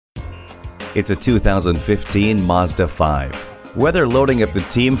It's a 2015 Mazda 5. Whether loading up the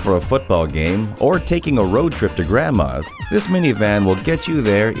team for a football game or taking a road trip to Grandma's, this minivan will get you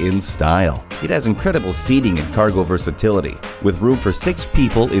there in style. It has incredible seating and cargo versatility, with room for 6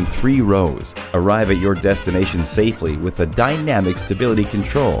 people in 3 rows. Arrive at your destination safely with a dynamic stability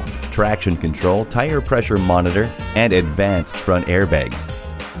control, traction control, tire pressure monitor, and advanced front airbags.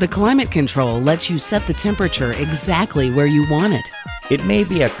 The climate control lets you set the temperature exactly where you want it. It may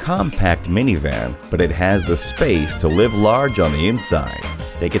be a compact minivan, but it has the space to live large on the inside.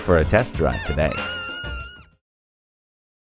 Take it for a test drive today.